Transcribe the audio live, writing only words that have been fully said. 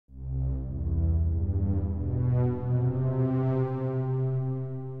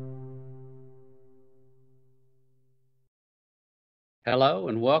Hello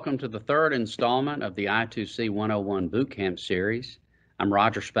and welcome to the third installment of the I2C 101 Bootcamp series. I'm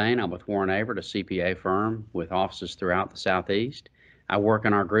Roger Spain. I'm with Warren Averett, a CPA firm with offices throughout the Southeast. I work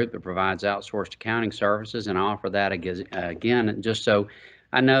in our group that provides outsourced accounting services, and I offer that again just so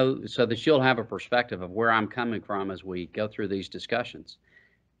I know so that you'll have a perspective of where I'm coming from as we go through these discussions.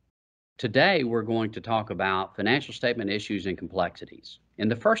 Today, we're going to talk about financial statement issues and complexities. In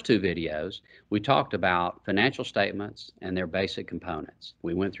the first two videos, we talked about financial statements and their basic components.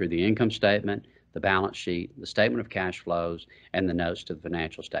 We went through the income statement, the balance sheet, the statement of cash flows, and the notes to the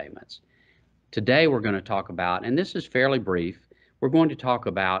financial statements. Today, we're going to talk about, and this is fairly brief, we're going to talk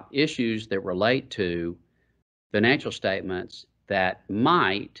about issues that relate to financial statements that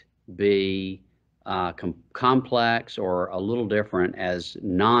might be complex or a little different as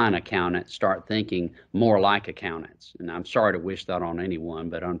non-accountants start thinking more like accountants. And I'm sorry to wish that on anyone,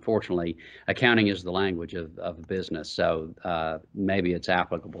 but unfortunately, accounting is the language of business. So maybe it's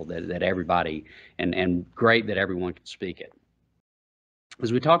applicable that everybody, and great that everyone can speak it.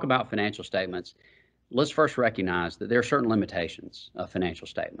 As we talk about financial statements, let's first recognize that there are certain limitations of financial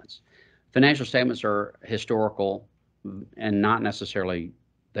statements. Financial statements are historical and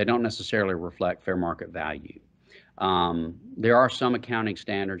they don't necessarily reflect fair market value. There are some accounting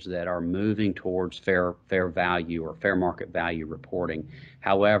standards that are moving towards fair value or fair market value reporting.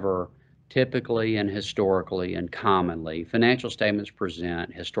 However, typically and historically and commonly, financial statements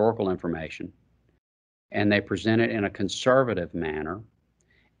present historical information, and they present it in a conservative manner,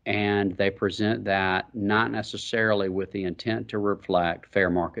 and they present that not necessarily with the intent to reflect fair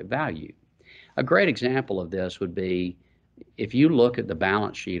market value. A great example of this would be if you look at the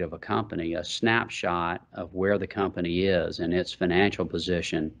balance sheet of a company, a snapshot of where the company is and its financial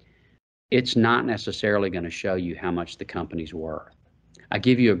position, it's not necessarily going to show you how much the company's worth. I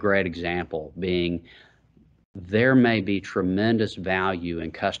give you a great example being there may be tremendous value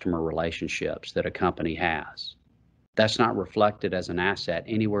in customer relationships that a company has. That's not reflected as an asset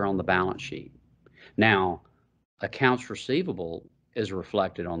anywhere on the balance sheet. Now, accounts receivable is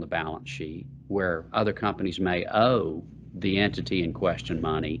reflected on the balance sheet where other companies may owe the entity in question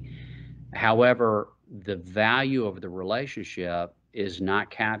money. However, the value of the relationship is not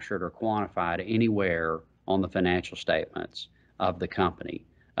captured or quantified anywhere on the financial statements of the company,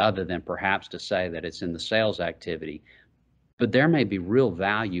 other than perhaps to say that it's in the sales activity. But there may be real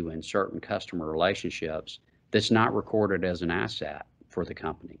value in certain customer relationships that's not recorded as an asset for the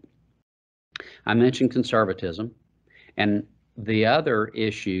company. I mentioned conservatism, and the other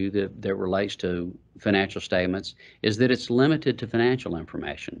issue that relates to financial statements is that it's limited to financial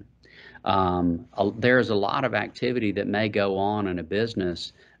information. There's a lot of activity that may go on in a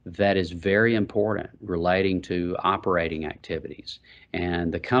business that is very important relating to operating activities.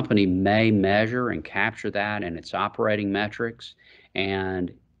 And the company may measure and capture that in its operating metrics,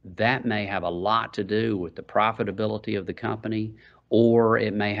 and that may have a lot to do with the profitability of the company, or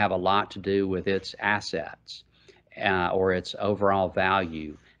it may have a lot to do with its assets or its overall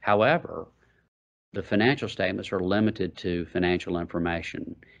value. However, the financial statements are limited to financial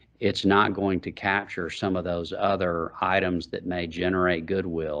information. It's not going to capture some of those other items that may generate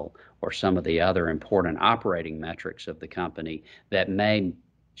goodwill or some of the other important operating metrics of the company that may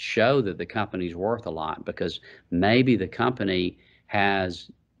show that the company's worth a lot, because maybe the company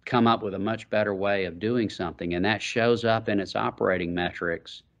has come up with a much better way of doing something, and that shows up in its operating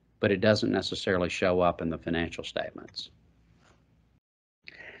metrics, but it doesn't necessarily show up in the financial statements.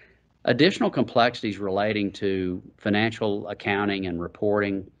 Additional complexities relating to financial accounting and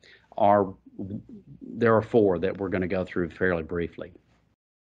reporting there are four that we're going to go through fairly briefly.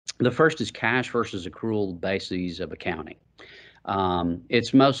 The first is cash versus accrual bases of accounting.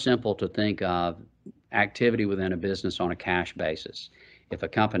 It's most simple to think of activity within a business on a cash basis. If a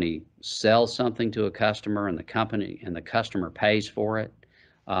company sells something to a customer and the customer pays for it,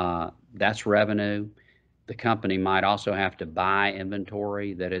 that's revenue. The company might also have to buy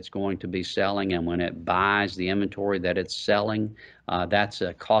inventory that it's going to be selling, and when it buys the inventory that it's selling, that's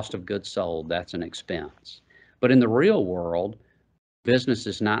a cost of goods sold, that's an expense. But in the real world, business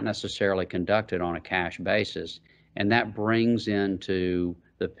is not necessarily conducted on a cash basis, and that brings into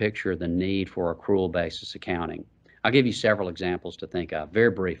the picture the need for accrual basis accounting. I'll give you several examples to think of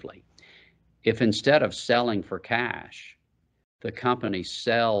very briefly. If instead of selling for cash, the company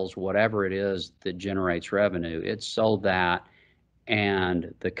sells whatever it is that generates revenue, it's sold that,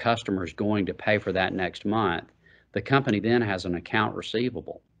 and the customer is going to pay for that next month, the company then has an account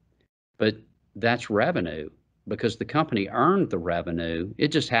receivable. But that's revenue because the company earned the revenue, it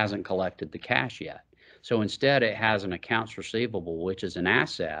just hasn't collected the cash yet. So instead it has an accounts receivable, which is an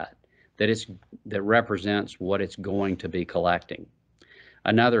asset that represents what it's going to be collecting.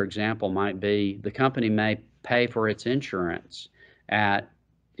 Another example might be the company may pay for its insurance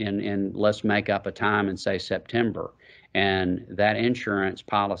in let's make up a time and say September, and that insurance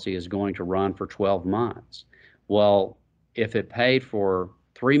policy is going to run for 12 months. Well, if it paid for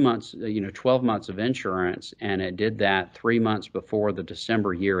 3 months, 12 months of insurance, and it did that 3 months before the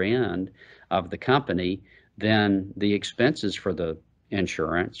December year end of the company, then the expenses for the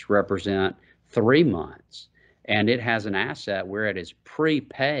insurance represent 3 months. And it has an asset where it has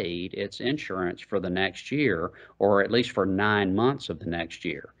prepaid its insurance for the next year, or at least for 9 months of the next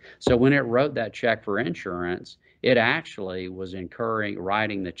year. So when it wrote that check for insurance, it actually was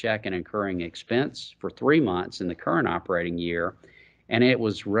writing the check and incurring expense for 3 months in the current operating year, and it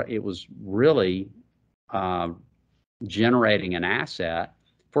was really generating an asset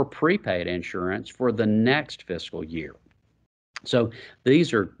for prepaid insurance for the next fiscal year. So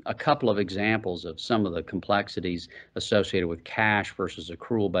these are a couple of examples of some of the complexities associated with cash versus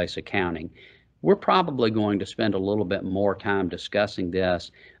accrual-based accounting. We're probably going to spend a little bit more time discussing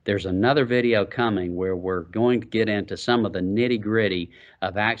this. There's another video coming where we're going to get into some of the nitty-gritty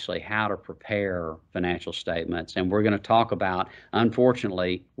of actually how to prepare financial statements. And we're going to talk about,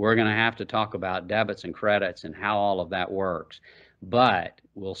 unfortunately, we're going to have to talk about debits and credits and how all of that works. But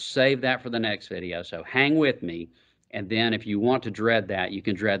we'll save that for the next video, so hang with me. And then if you want to dread that, you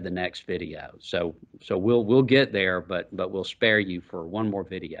can dread the next video. So we'll get there, but we'll spare you for one more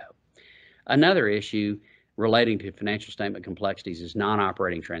video. Another issue relating to financial statement complexities is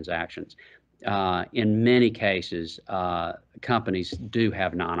non-operating transactions. In many cases, companies do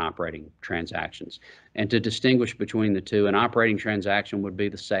have non-operating transactions. And to distinguish between the two, an operating transaction would be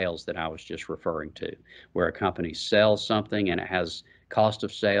the sales that I was just referring to, where a company sells something and it has cost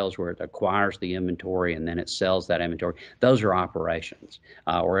of sales, where it acquires the inventory and then it sells that inventory. Those are operations.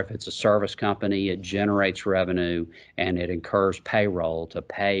 Or if it's a service company, it generates revenue and it incurs payroll to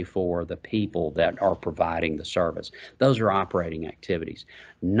pay for the people that are providing the service. Those are operating activities.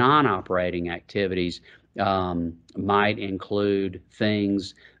 Non-operating activities might include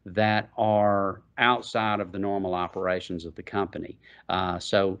things that are outside of the normal operations of the company.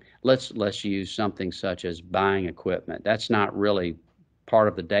 So let's use something such as buying equipment. That's not really part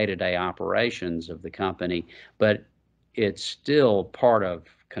of the day-to-day operations of the company, but it's still part of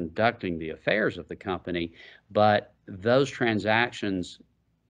conducting the affairs of the company. But those transactions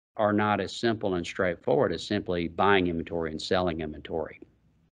are not as simple and straightforward as simply buying inventory and selling inventory.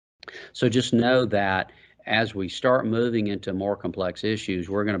 So just know that as we start moving into more complex issues,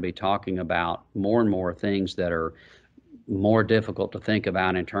 we're going to be talking about more and more things that are more difficult to think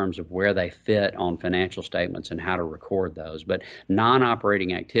about in terms of where they fit on financial statements and how to record those. But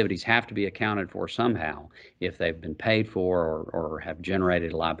non-operating activities have to be accounted for somehow if they've been paid for or have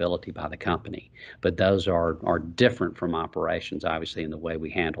generated a liability by the company. But those are different from operations, obviously, in the way we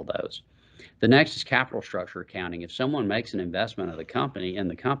handle those. The next is capital structure accounting. If someone makes an investment in the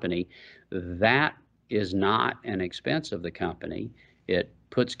company, that is not an expense of the company. It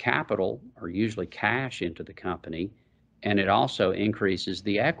puts capital, or usually cash, into the company, and it also increases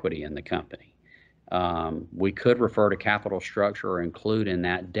the equity in the company. We could refer to capital structure or include in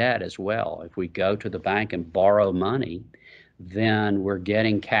that debt as well. If we go to the bank and borrow money, then we're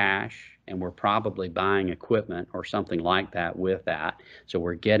getting cash and we're probably buying equipment or something like that with that. So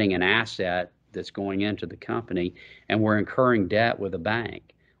we're getting an asset that's going into the company and we're incurring debt with a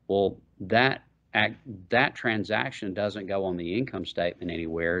bank. Well, that transaction doesn't go on the income statement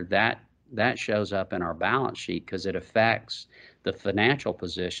anywhere. That shows up in our balance sheet because it affects the financial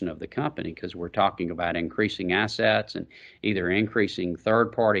position of the company, because we're talking about increasing assets and either increasing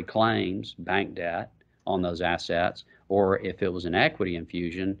third-party claims, bank debt, on those assets, or if it was an equity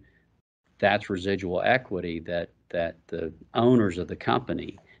infusion, that's residual equity that the owners of the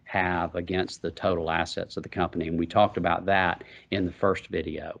company have against the total assets of the company. And we talked about that in the first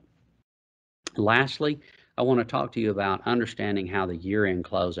video. Lastly, I want to talk to you about understanding how the year-end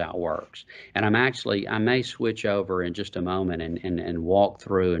closeout works. And I may switch over in just a moment and walk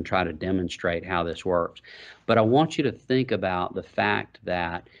through and try to demonstrate how this works. But I want you to think about the fact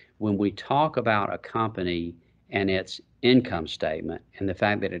that when we talk about a company and its income statement and the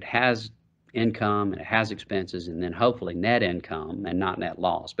fact that it has income and it has expenses and then hopefully net income, and not net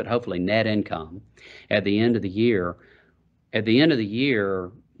loss, but hopefully net income at the end of the year,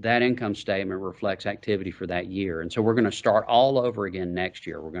 that income statement reflects activity for that year. And so we're going to start all over again next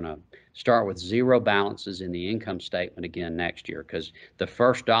year. We're going to start with zero balances in the income statement again next year, because the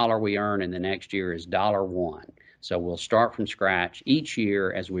first dollar we earn in the next year is $1. So we'll start from scratch each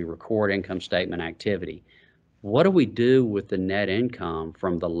year as we record income statement activity. What do we do with the net income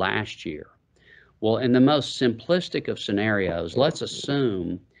from the last year? Well, in the most simplistic of scenarios, let's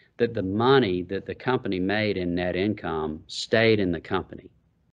assume that the money that the company made in net income stayed in the company,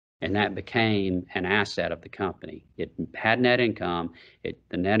 and that became an asset of the company. It had net income,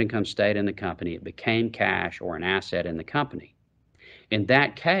 the net income stayed in the company, it became cash or an asset in the company. In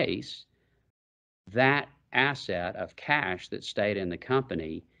that case, that asset of cash that stayed in the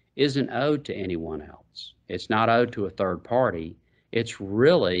company isn't owed to anyone else. It's not owed to a third party. It's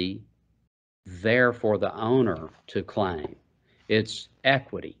really there for the owner to claim. It's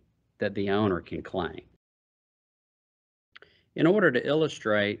equity that the owner can claim. In order to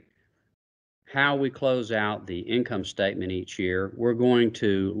illustrate how we close out the income statement each year, we're going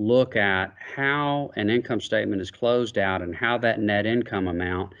to look at how an income statement is closed out and how that net income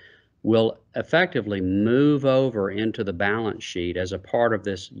amount will effectively move over into the balance sheet as a part of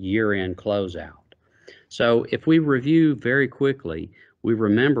this year-end closeout. So if we review very quickly, we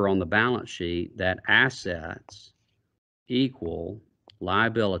remember on the balance sheet that assets equal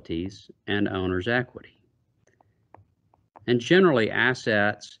liabilities and owner's equity. And generally,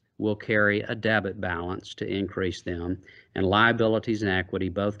 assets will carry a debit balance to increase them, and liabilities and equity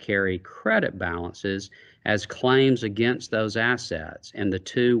both carry credit balances as claims against those assets, and the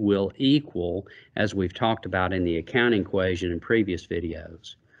two will equal, as we've talked about in the accounting equation in previous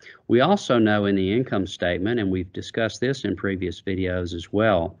videos. We also know in the income statement, and we've discussed this in previous videos as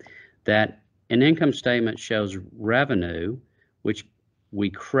well, that an income statement shows revenue, which we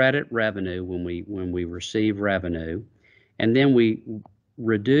credit revenue when we receive revenue, and then we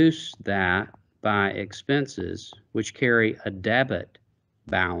reduce that by expenses, which carry a debit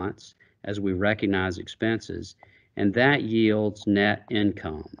balance as we recognize expenses, and that yields net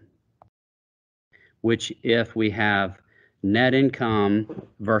income, which if we have net income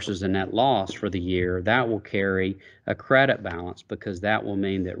versus a net loss for the year, that will carry a credit balance because that will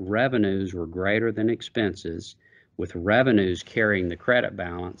mean that revenues were greater than expenses, with revenues carrying the credit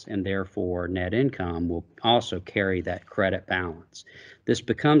balance, and therefore net income will also carry that credit balance. This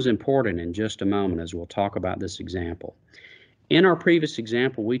becomes important in just a moment as we'll talk about this example. In our previous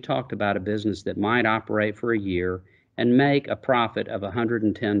example, we talked about a business that might operate for a year and make a profit of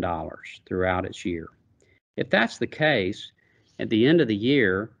 $110 throughout its year. If that's the case, at the end of the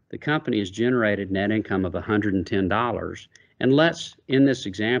year, the company has generated net income of $110. And let's, in this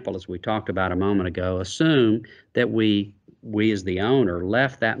example, as we talked about a moment ago, assume that we as the owner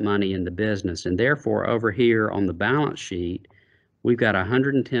left that money in the business, and therefore over here on the balance sheet, we've got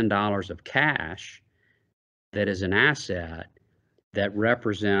 $110 of cash that is an asset that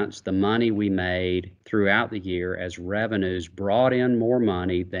represents the money we made throughout the year as revenues brought in more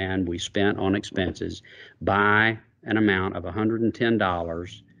money than we spent on expenses by an amount of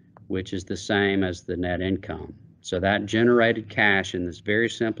 $110, which is the same as the net income. So that generated cash in this very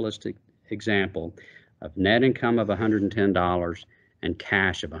simplest example of net income of $110 and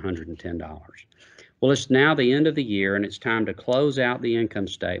cash of $110. Well, it's now the end of the year, and it's time to close out the income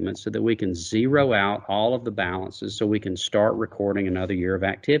statement so that we can zero out all of the balances so we can start recording another year of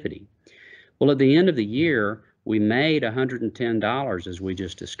activity. Well, at the end of the year, we made $110, as we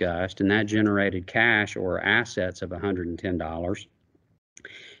just discussed, and that generated cash or assets of $110.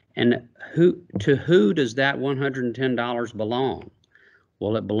 And to who does that $110 belong?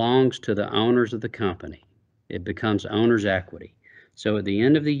 Well, it belongs to the owners of the company. It becomes owner's equity. So at the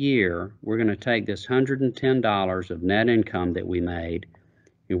end of the year, we're going to take this $110 of net income that we made,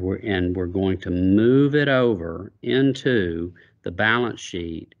 and we're going to move it over into the balance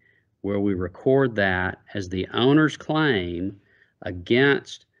sheet where we record that as the owner's claim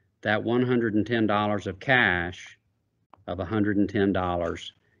against that $110 of cash of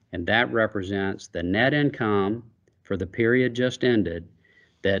 $110. And that represents the net income for the period just ended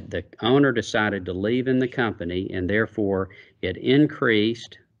that the owner decided to leave in the company, and therefore it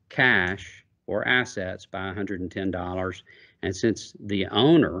increased cash or assets by $110. And since the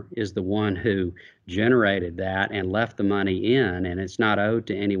owner is the one who generated that and left the money in, and it's not owed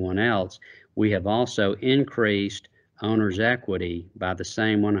to anyone else, we have also increased owner's equity by the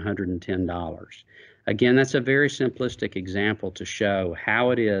same $110. Again, that's a very simplistic example to show how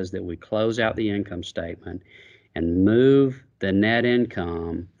it is that we close out the income statement and move the net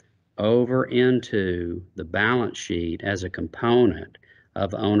income over into the balance sheet as a component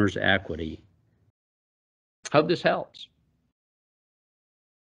of owner's equity. Hope this helps.